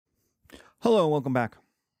Hello and welcome back.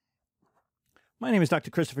 My name is Dr.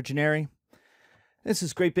 Christopher Gennari. This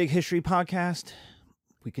is Great Big History Podcast.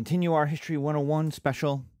 We continue our History 101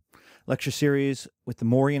 special lecture series with the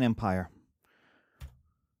Mauryan Empire.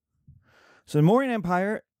 So the Mauryan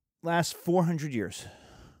Empire lasts 400 years,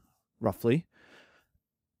 roughly.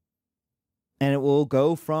 And it will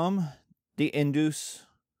go from the Indus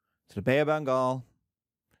to the Bay of Bengal,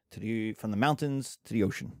 from the mountains to the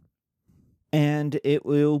ocean. And it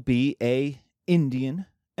will be a Indian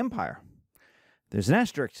empire. There's an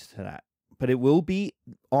asterisk to that, but it will be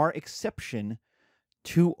our exception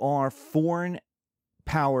to our foreign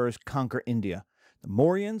powers conquer India. The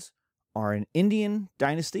Mauryans are an Indian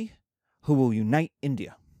dynasty who will unite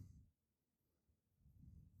India.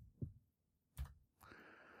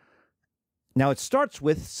 Now it starts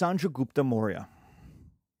with Chandragupta Maurya,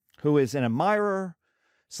 who is an admirer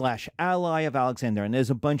 / ally of Alexander. And there's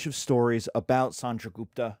a bunch of stories about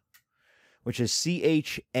Chandragupta, which is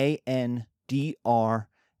Chandragupta,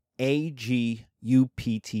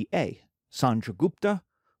 Chandragupta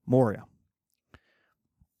Maurya.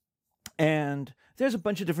 And there's a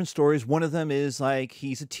bunch of different stories. One of them is like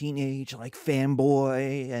he's a teenage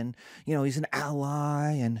fanboy, and he's an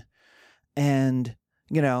ally, and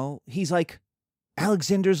he's like,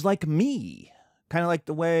 Alexander's like me. Kind of like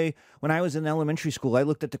the way when I was in elementary school, I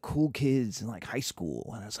looked at the cool kids in high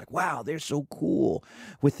school, and I was like, wow, they're so cool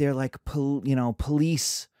with their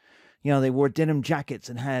police. They wore denim jackets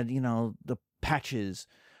and had, the patches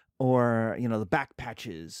or, the back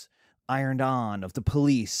patches ironed on of the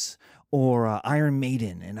police or Iron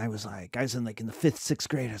Maiden. And I was in the 5th, 6th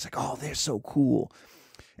grade. I was like, oh, they're so cool.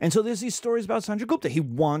 And so there's these stories about Chandragupta. He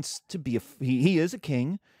wants to be he is a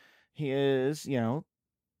king. He is,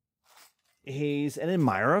 he's an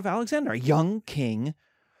admirer of Alexander, a young king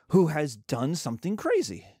who has done something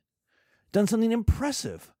crazy, done something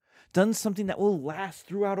impressive, done something that will last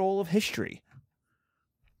throughout all of history.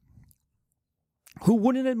 Who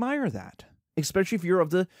wouldn't admire that, especially if you're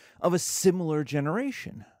of a similar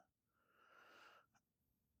generation?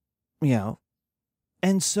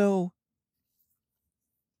 And so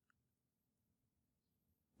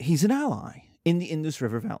he's an ally in the Indus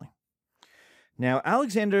River Valley. Now,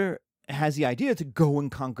 Alexander has the idea to go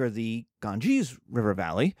and conquer the Ganges River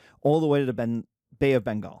Valley all the way to the Bay of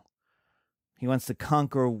Bengal. He wants to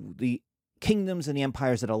conquer the kingdoms and the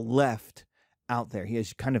empires that are left out there. He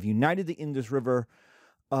has kind of united the Indus River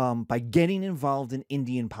by getting involved in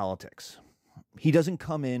Indian politics. He doesn't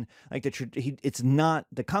come in like it's not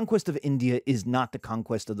the conquest of India is not the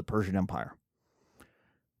conquest of the Persian Empire.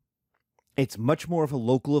 It's much more of a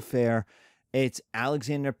local affair. It's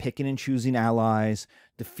Alexander picking and choosing allies,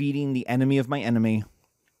 defeating the enemy of my enemy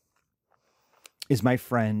is my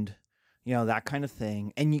friend, that kind of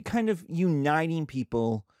thing. And you kind of uniting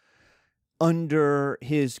people under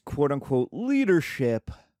his quote unquote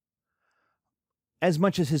leadership as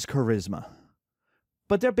much as his charisma.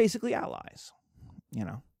 But they're basically allies,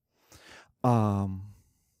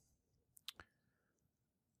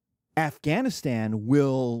 Afghanistan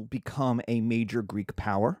will become a major Greek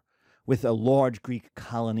power with a large Greek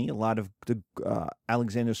colony. A lot of the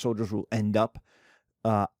Alexander's soldiers will end up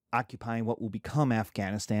occupying what will become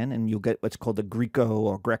Afghanistan, and you'll get what's called the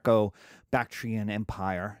Greco-Bactrian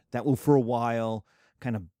Empire that will for a while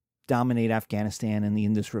kind of dominate Afghanistan and the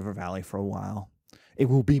Indus River Valley for a while. It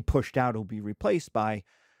will be pushed out. It will be replaced by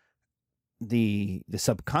the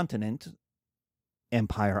subcontinent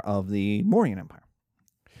empire of the Mauryan Empire.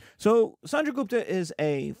 So Chandragupta is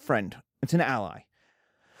a friend. It's an ally.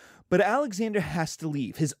 But Alexander has to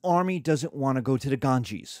leave. His army doesn't want to go to the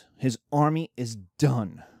Ganges. His army is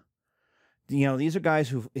done. These are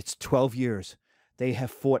guys it's 12 years. They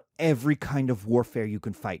have fought every kind of warfare you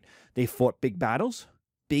can fight. They fought big battles,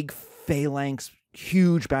 big phalanx,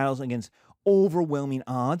 huge battles against overwhelming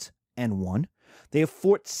odds, and won. They have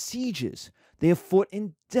fought sieges. They have fought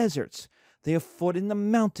in deserts. They have fought in the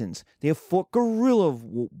mountains. They have fought guerrilla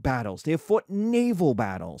battles. They have fought naval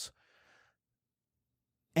battles.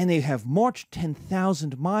 And they have marched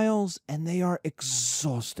 10,000 miles, and they are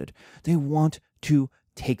exhausted. They want to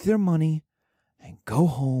take their money and go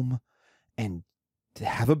home and to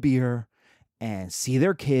have a beer and see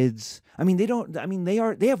their kids.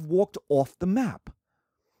 They have walked off the map.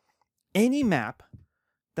 Any map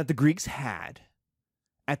that the Greeks had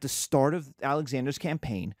at the start of Alexander's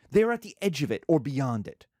campaign, they're at the edge of it or beyond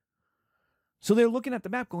it. So they're looking at the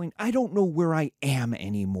map going, I don't know where I am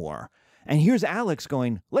anymore. And here's Alex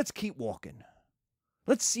going, let's keep walking.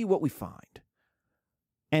 Let's see what we find.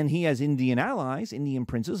 And he has Indian allies, Indian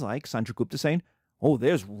princes like Chandragupta saying, oh,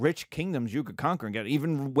 there's rich kingdoms you could conquer and get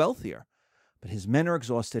even wealthier. But his men are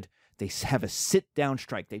exhausted. They have a sit-down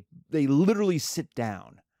strike. They literally sit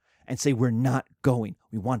down and say, we're not going.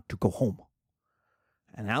 We want to go home.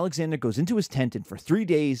 And Alexander goes into his tent and for 3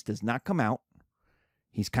 days does not come out.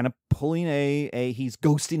 He's kind of pulling he's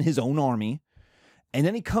ghosting his own army. And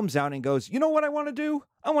then he comes out and goes, you know what I want to do?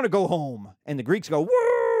 I want to go home. And the Greeks go,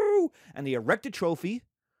 woo! And they erect a trophy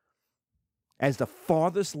as the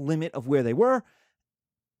farthest limit of where they were.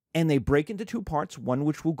 And they break into two parts, one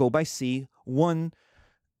which will go by sea, one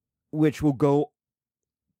which will go,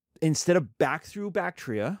 instead of back through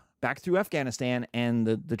Bactria, back through Afghanistan and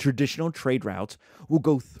the traditional trade routes, will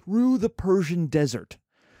go through the Persian desert.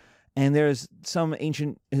 And there's some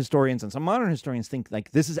ancient historians and some modern historians think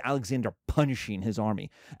like this is Alexander punishing his army.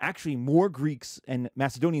 Actually, more Greeks and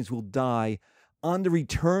Macedonians will die on the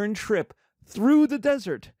return trip through the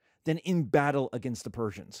desert than in battle against the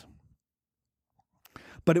Persians.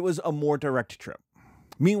 But it was a more direct trip.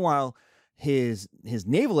 Meanwhile, his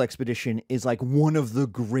naval expedition is like one of the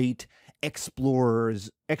great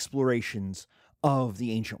explorations of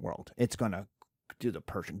the ancient world. It's going to do the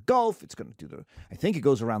Persian Gulf. It's going to do I think it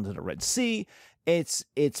goes around to the Red Sea. It's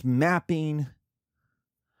mapping.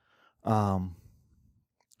 It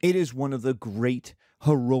is one of the great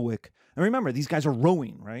heroic. And remember, these guys are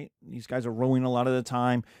rowing, right? These guys are rowing a lot of the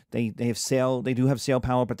time. They have sail. They do have sail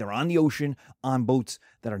power, but they're on the ocean on boats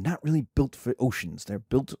that are not really built for oceans. They're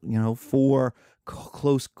built, for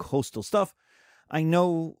close coastal stuff. I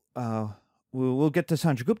know. We'll get to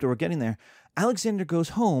Sandragupta. We're getting there. Alexander goes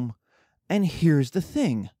home, and here's the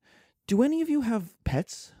thing: do any of you have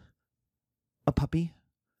pets? A puppy,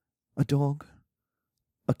 a dog,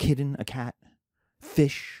 a kitten, a cat,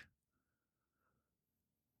 fish?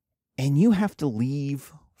 And you have to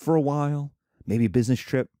leave for a while, maybe a business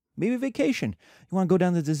trip, maybe a vacation. You want to go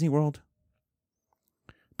down to Disney World?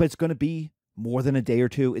 But it's going to be more than a day or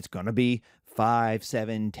two. It's going to be 5,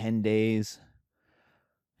 7, 10 days,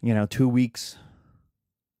 2 weeks.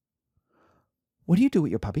 What do you do with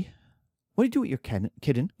your puppy? What do you do with your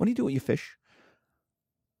kitten? What do you do with your fish?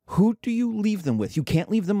 Who do you leave them with? You can't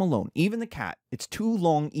leave them alone. Even the cat. It's too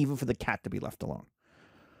long even for the cat to be left alone.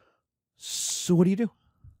 So what do?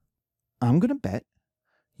 I'm going to bet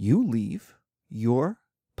you leave your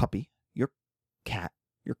puppy, your cat,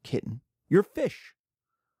 your kitten, your fish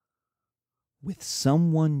with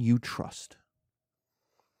someone you trust.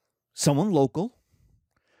 Someone local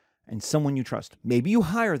and someone you trust. Maybe you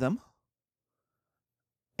hire them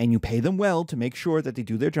and you pay them well to make sure that they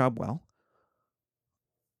do their job well.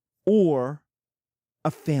 Or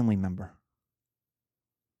a family member,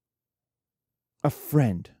 a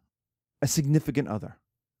friend, a significant other.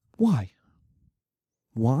 Why?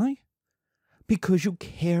 Why? Because you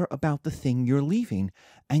care about the thing you're leaving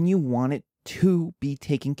and you want it to be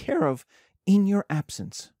taken care of in your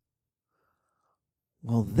absence.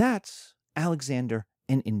 Well, that's Alexander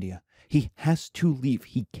in India. He has to leave.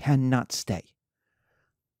 He cannot stay.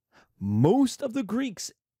 Most of the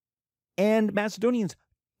Greeks and Macedonians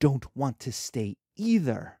don't want to stay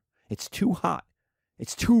either. It's too hot.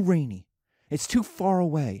 It's too rainy. It's too far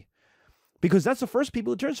away. Because that's the first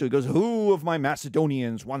people he turns to. He goes, who of my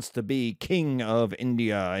Macedonians wants to be king of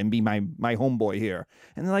India and be my homeboy here?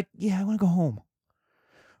 And they're like, yeah, I want to go home.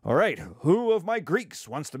 All right, who of my Greeks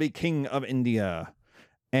wants to be king of India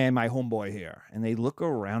and my homeboy here? And they look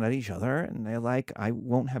around at each other and they're like, I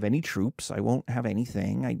won't have any troops. I won't have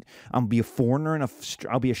anything. I'll be a foreigner and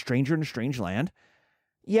I'll be a stranger in a strange land.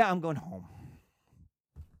 Yeah, I'm going home.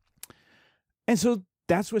 And so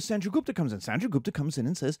that's where Sandragupta comes in. Sandragupta comes in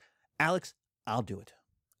and says, Alex, I'll do it.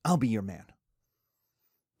 I'll be your man.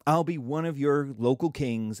 I'll be one of your local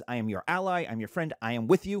kings. I am your ally. I'm your friend. I am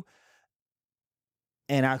with you.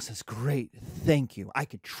 And Alex says, great, thank you. I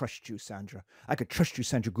could trust you, Sandra. I could trust you,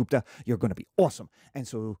 Sandragupta. You're going to be awesome. And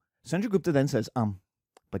so Sandragupta then says,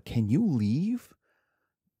 but can you leave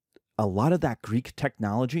a lot of that Greek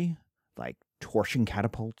technology, like torsion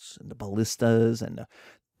catapults and the ballistas, and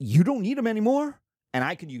you don't need them anymore, and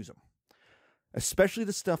I could use them. Especially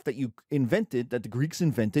the stuff that you invented, that the Greeks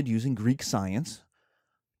invented using Greek science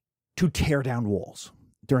to tear down walls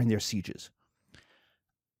during their sieges.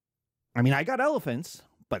 I mean, I got elephants,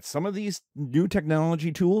 but some of these new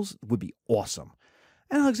technology tools would be awesome.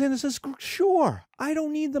 And Alexander says, sure, I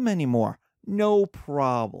don't need them anymore. No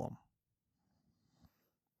problem.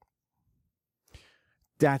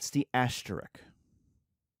 That's the asterisk.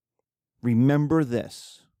 Remember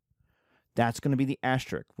this. That's going to be the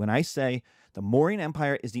asterisk. When I say the Mauryan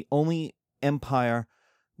Empire is the only empire,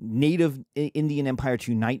 native Indian empire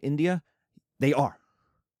to unite India, they are.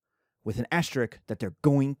 With an asterisk that they're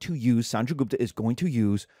going to use, Sandragupta is going to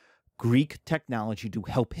use Greek technology to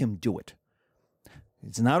help him do it.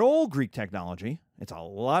 It's not all Greek technology. It's a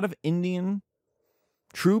lot of Indian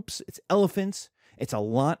troops. It's elephants. It's a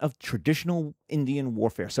lot of traditional Indian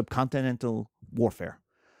warfare, subcontinental warfare.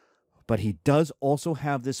 But he does also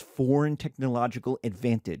have this foreign technological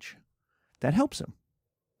advantage that helps him.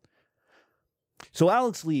 So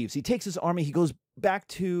Alex leaves. He takes his army. He goes back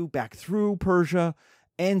through Persia,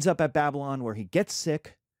 ends up at Babylon, where he gets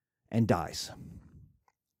sick and dies.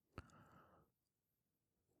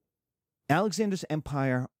 Alexander's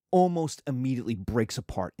empire almost immediately breaks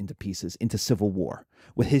apart into pieces, into civil war,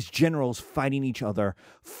 with his generals fighting each other,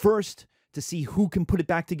 first to see who can put it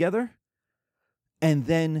back together, and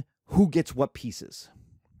then who gets what pieces.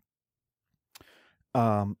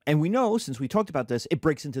 And we know, since we talked about this, it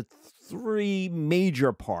breaks into three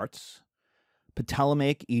major parts: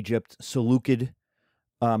 Ptolemaic Egypt, Seleucid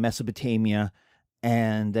Mesopotamia,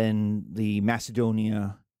 and then the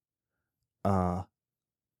Macedonia,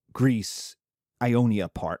 Greece, Ionia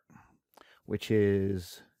part, which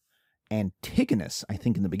is Antigonus, I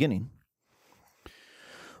think, in the beginning.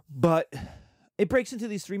 But it breaks into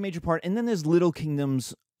these three major parts, and then there's little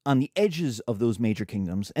kingdoms on the edges of those major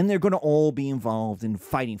kingdoms, and they're going to all be involved in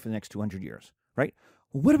fighting for the next 200 years, right?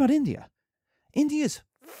 Well, what about India? India's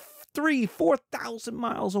 4,000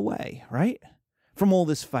 miles away, right, from all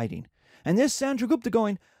this fighting. And there's Chandragupta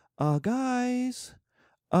going, guys,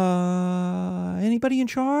 anybody in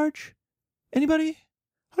charge? Anybody?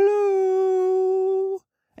 Hello?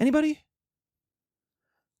 Anybody?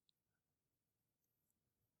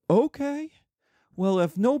 Okay. Well,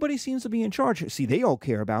 if nobody seems to be in charge, see, they all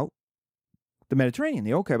care about the Mediterranean.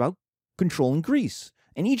 They all care about controlling Greece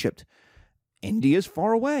and Egypt. India's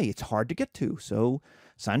far away. It's hard to get to. So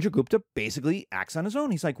Chandragupta basically acts on his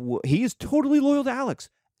own. He's like, he is totally loyal to Alex.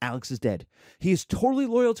 Alex is dead. He is totally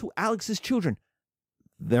loyal to Alex's children.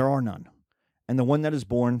 There are none. And the one that is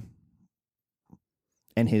born,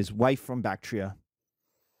 and his wife from Bactria,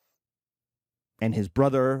 and his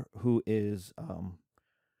brother, who is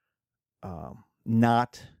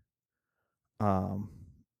not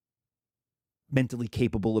mentally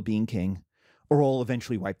capable of being king, are all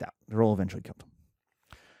eventually wiped out. They're all eventually killed.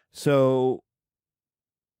 So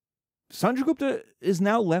Chandragupta is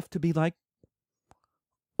now left to be like,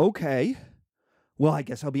 okay, well, I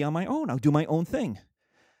guess I'll be on my own. I'll do my own thing.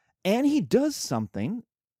 And he does something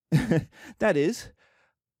that is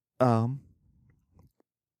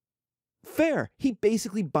fair. He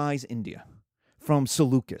basically buys India from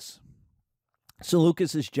Seleucus.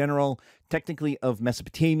 Seleucus is general, technically, of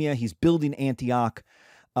Mesopotamia. He's building Antioch.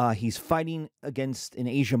 He's fighting against, in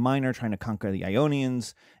Asia Minor, trying to conquer the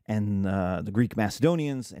Ionians and the Greek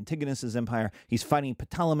Macedonians, Antigonus's empire. He's fighting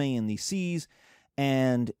Ptolemy in these seas.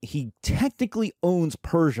 And he technically owns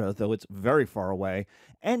Persia, though it's very far away,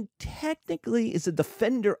 and technically is a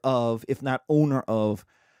defender of, if not owner of,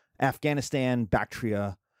 Afghanistan,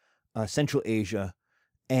 Bactria, Central Asia,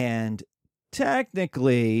 and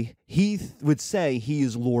technically he would say he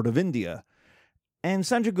is Lord of India. And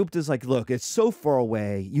Chandragupta's like, look, it's so far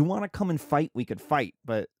away. You want to come and fight? We could fight.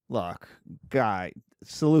 But look, guy,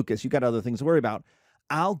 Seleucus, you got other things to worry about.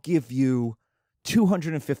 I'll give you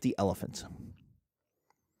 250 elephants.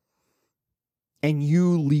 And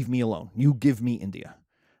you leave me alone. You give me India.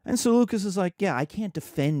 And Seleucus is like, yeah, I can't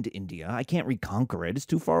defend India. I can't reconquer it. It's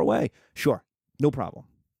too far away. Sure, no problem.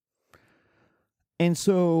 And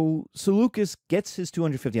so Seleucus gets his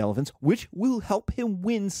 250 elephants, which will help him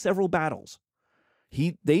win several battles.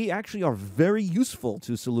 They actually are very useful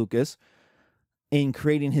to Seleucus in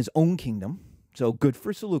creating his own kingdom. So good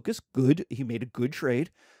for Seleucus. Good. He made a good trade.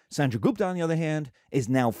 Chandragupta, on the other hand, is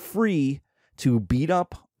now free to beat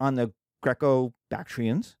up on the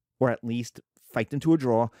Greco-Bactrians, or at least fight them to a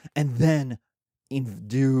draw, and then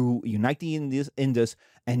unite the Indus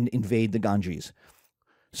and invade the Ganges.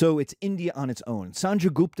 So it's India on its own.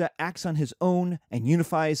 Chandragupta acts on his own and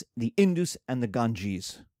unifies the Indus and the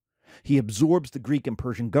Ganges. He absorbs the Greek and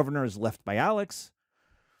Persian governors left by Alex,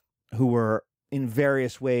 who were in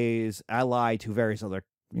various ways allied to various other,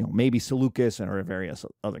 maybe Seleucus or various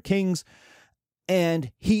other kings,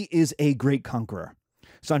 and he is a great conqueror.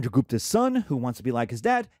 Chandragupta's son, who wants to be like his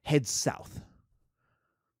dad, heads south,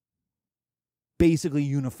 basically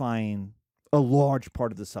unifying a large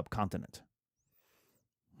part of the subcontinent.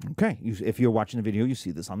 Okay, if you're watching the video, you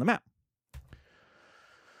see this on the map.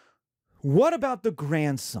 What about the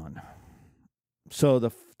grandson? So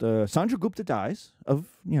the Chandragupta dies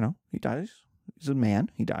he dies. He's a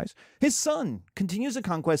man, he dies. His son continues the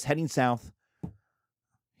conquest, heading south.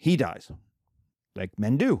 He dies, like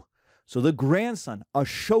men do. So the grandson,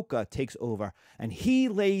 Ashoka, takes over, and he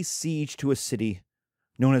lays siege to a city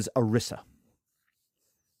known as Orissa.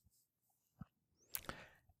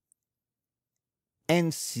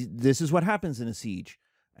 And this is what happens in a siege.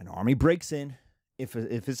 An army breaks in. If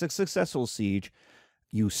it's a successful siege,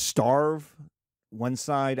 you starve one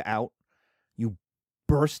side out, you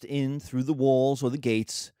burst in through the walls or the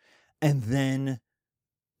gates, and then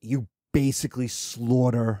you basically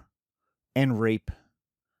slaughter and rape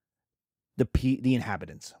the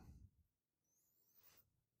inhabitants.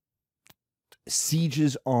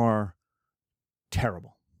 Sieges are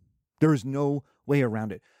terrible. There is no way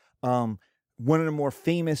around it. One of the more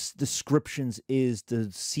famous descriptions is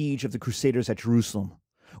the siege of the Crusaders at Jerusalem,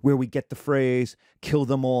 where we get the phrase, kill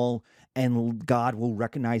them all, and God will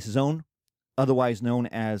recognize his own, otherwise known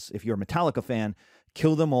as, if you're a Metallica fan,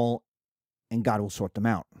 kill them all, and God will sort them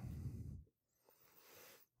out.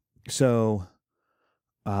 So,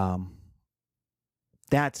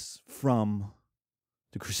 that's from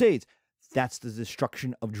the Crusades. That's the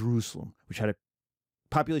destruction of Jerusalem, which had a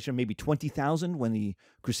population of maybe 20,000 when the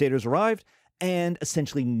Crusaders arrived, and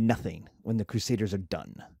essentially nothing when the Crusaders are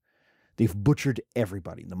done. They've butchered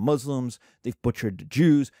everybody. The Muslims, they've butchered the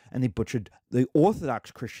Jews, and they butchered the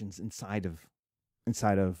Orthodox Christians inside of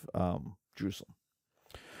Jerusalem.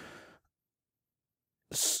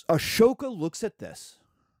 Ashoka looks at this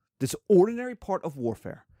ordinary part of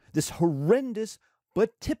warfare, this horrendous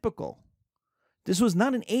but typical. This was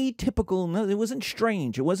not an atypical. No, it wasn't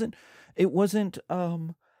strange. It wasn't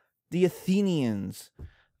the Athenians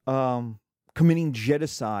committing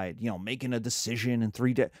genocide. Making a decision in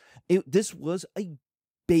 3 days. This was a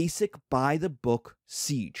basic by the book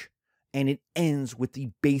siege, and it ends with the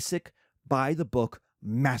basic by the book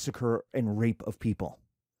massacre and rape of people.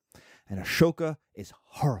 And Ashoka is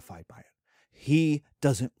horrified by it. He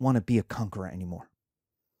doesn't want to be a conqueror anymore.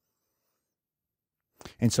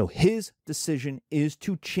 And so his decision is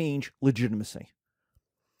to change legitimacy.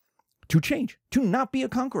 To not be a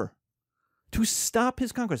conqueror. To stop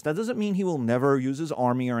his conquest. That doesn't mean he will never use his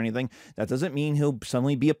army or anything. That doesn't mean he'll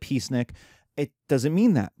suddenly be a peacenik. It doesn't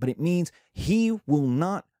mean that. But it means he will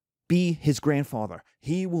not be his grandfather.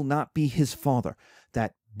 He will not be his father.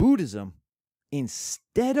 That Buddhism,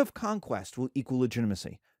 instead of conquest, will equal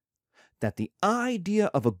legitimacy. That the idea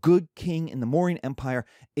of a good king in the Mauryan Empire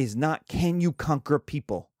is not, can you conquer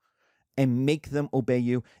people and make them obey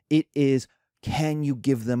you? It is, can you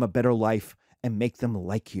give them a better life and make them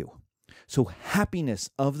like you? So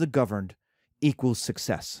happiness of the governed equals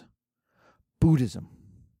success. Buddhism,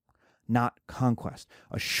 not conquest.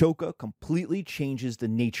 Ashoka completely changes the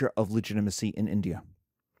nature of legitimacy in India.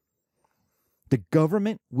 The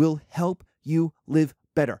government will help you live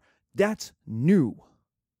better. That's new.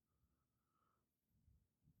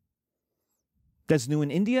 That's new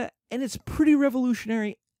in India, and it's pretty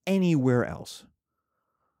revolutionary anywhere else.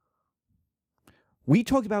 We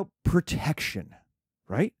talked about protection,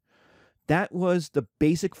 right? That was the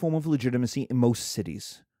basic form of legitimacy in most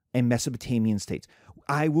cities and Mesopotamian states.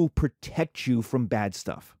 I will protect you from bad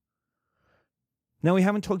stuff. Now, we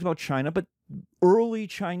haven't talked about China, but early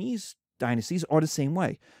Chinese dynasties are the same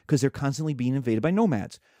way because they're constantly being invaded by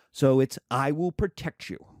nomads. So it's, I will protect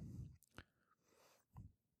you.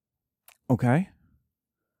 Okay?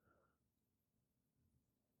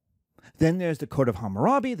 Then there's the Code of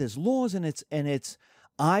Hammurabi, there's laws, and it's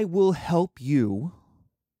I will help you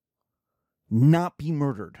not be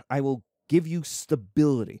murdered. I will give you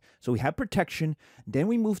stability. So we have protection, then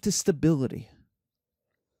we move to stability.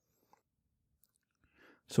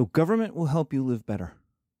 So government will help you live better.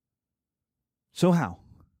 So how?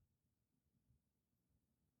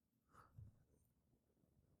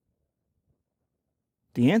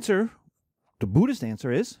 The answer, the Buddhist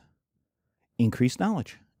answer is increased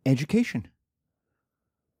knowledge. Education.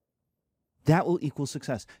 That will equal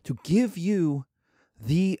success. To give you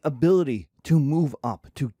the ability to move up,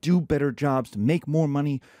 to do better jobs, to make more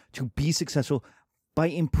money, to be successful by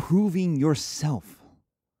improving yourself.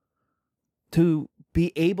 To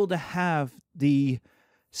be able to have the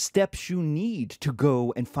steps you need to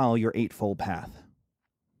go and follow your eightfold path.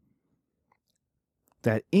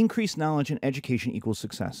 That increased knowledge and education equals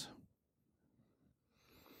success.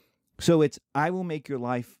 So it's, I will make your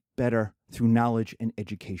life better through knowledge and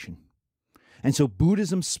education. And so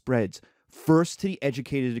Buddhism spreads first to the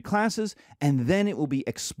educated classes, and then it will be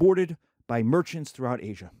exported by merchants throughout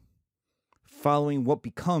Asia, following what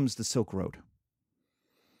becomes the Silk Road,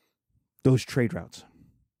 those trade routes.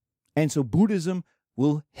 And so Buddhism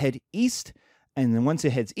will head east, and then once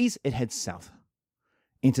it heads east, it heads south,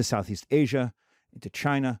 into Southeast Asia, into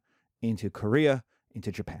China, into Korea,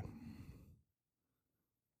 into Japan.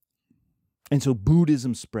 And so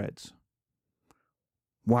Buddhism spreads.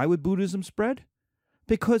 Why would Buddhism spread?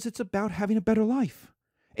 Because it's about having a better life.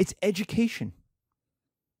 It's education.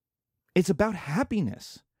 It's about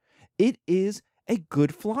happiness. It is a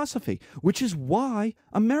good philosophy, which is why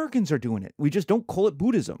Americans are doing it. We just don't call it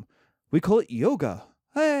Buddhism. We call it yoga.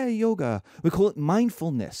 Hey, yoga. We call it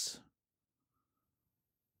mindfulness.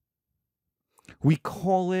 We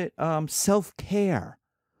call it self-care.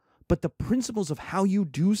 But the principles of how you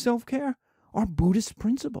do self-care are Buddhist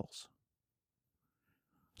principles.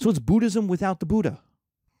 So it's Buddhism without the Buddha.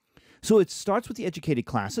 So it starts with the educated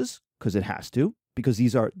classes, because it has to, because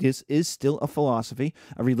this is still a philosophy,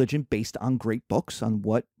 a religion based on great books, on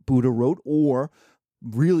what Buddha wrote, or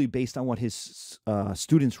really based on what his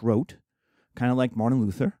students wrote, kind of like Martin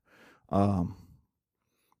Luther.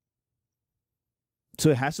 So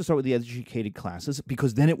it has to start with the educated classes,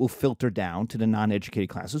 because then it will filter down to the non-educated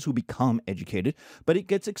classes who become educated, but it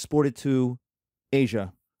gets exported to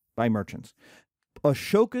Asia by merchants.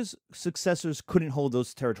 Ashoka's successors couldn't hold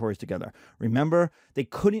those territories together. Remember, they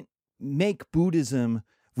couldn't make Buddhism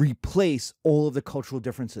replace all of the cultural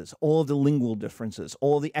differences, all of the lingual differences,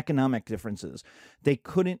 all of the economic differences. They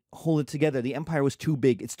couldn't hold it together. The empire was too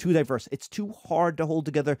big. It's too diverse. It's too hard to hold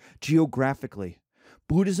together geographically.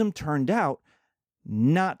 Buddhism turned out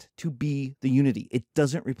not to be the unity. It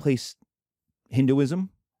doesn't replace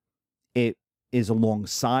Hinduism. It is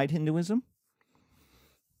alongside Hinduism.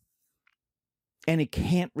 And it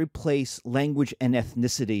can't replace language and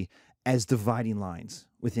ethnicity as dividing lines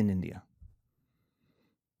within India.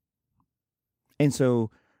 And so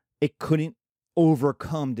it couldn't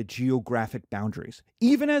overcome the geographic boundaries.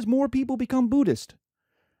 Even as more people become Buddhist,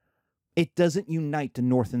 it doesn't unite the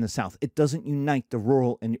North and the South. It doesn't unite the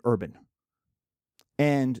rural and the urban.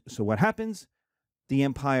 And so what happens? The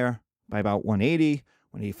empire, by about 180,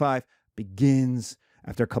 185, begins,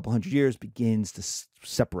 after a couple hundred years, begins to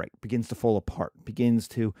separate, begins to fall apart, begins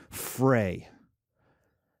to fray,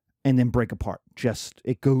 and then break apart.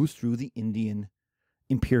 It goes through the Indian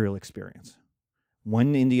imperial experience.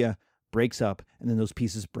 One India breaks up, and then those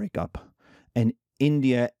pieces break up. And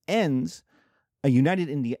India ends, a united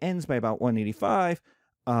India ends by about 185,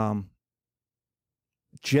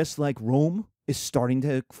 just like Rome is starting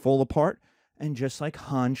to fall apart, and just like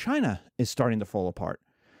Han China is starting to fall apart.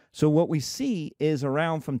 So what we see is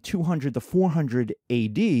around from 200 to 400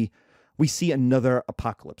 AD, we see another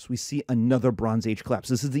apocalypse. We see another Bronze Age collapse.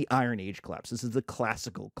 This is the Iron Age collapse. This is the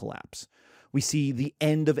classical collapse. We see the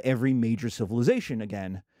end of every major civilization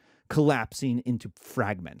again, collapsing into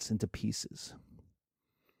fragments, into pieces.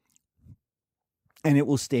 And it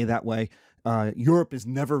will stay that way. Europe is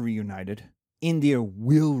never reunited. India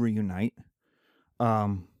will reunite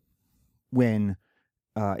when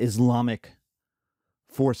Islamic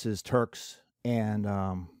forces, Turks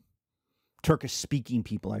and Turkish-speaking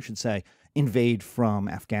people, I should say, invade from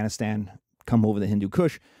Afghanistan, come over the Hindu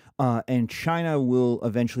Kush, and China will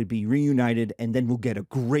eventually be reunited, and then we'll get a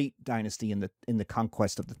great dynasty in the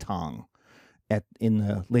conquest of the Tang in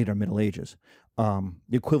the later Middle Ages. The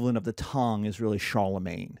equivalent of the Tang is really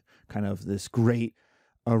Charlemagne, kind of this great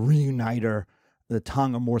reuniter. The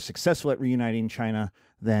Tang are more successful at reuniting China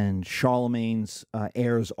than Charlemagne's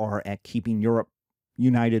heirs are at keeping Europe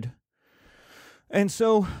united. And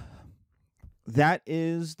so that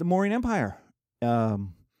is the Mauryan Empire.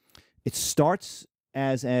 It starts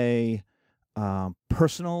as a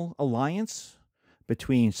personal alliance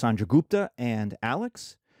between Chandragupta and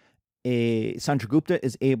Alex. Chandragupta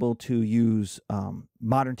is able to use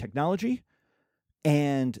modern technology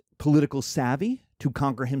and political savvy to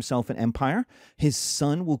conquer himself an empire. His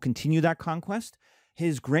son will continue that conquest.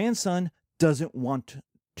 His grandson doesn't want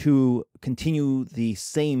to continue the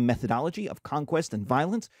same methodology of conquest and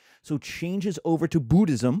violence, so changes over to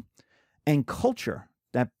Buddhism and culture.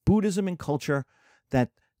 That Buddhism and culture,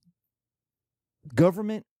 that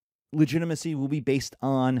government legitimacy will be based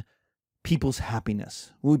on people's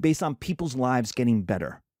happiness, will be based on people's lives getting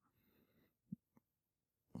better,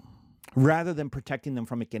 rather than protecting them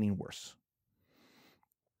from it getting worse.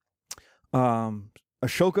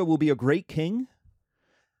 Ashoka will be a great king.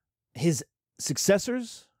 His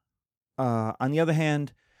successors, on the other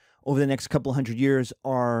hand, over the next couple hundred years,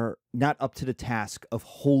 are not up to the task of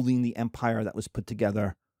holding the empire that was put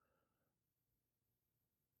together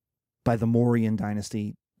by the Mauryan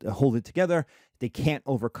dynasty. Hold it together. They can't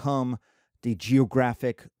overcome the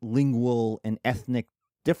geographic, lingual, and ethnic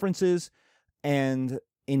differences, and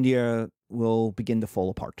India will begin to fall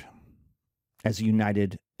apart as a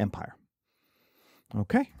united empire.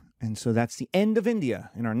 Okay, and so that's the end of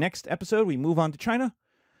India. In our next episode, we move on to China.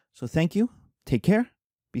 So thank you. Take care.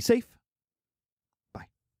 Be safe.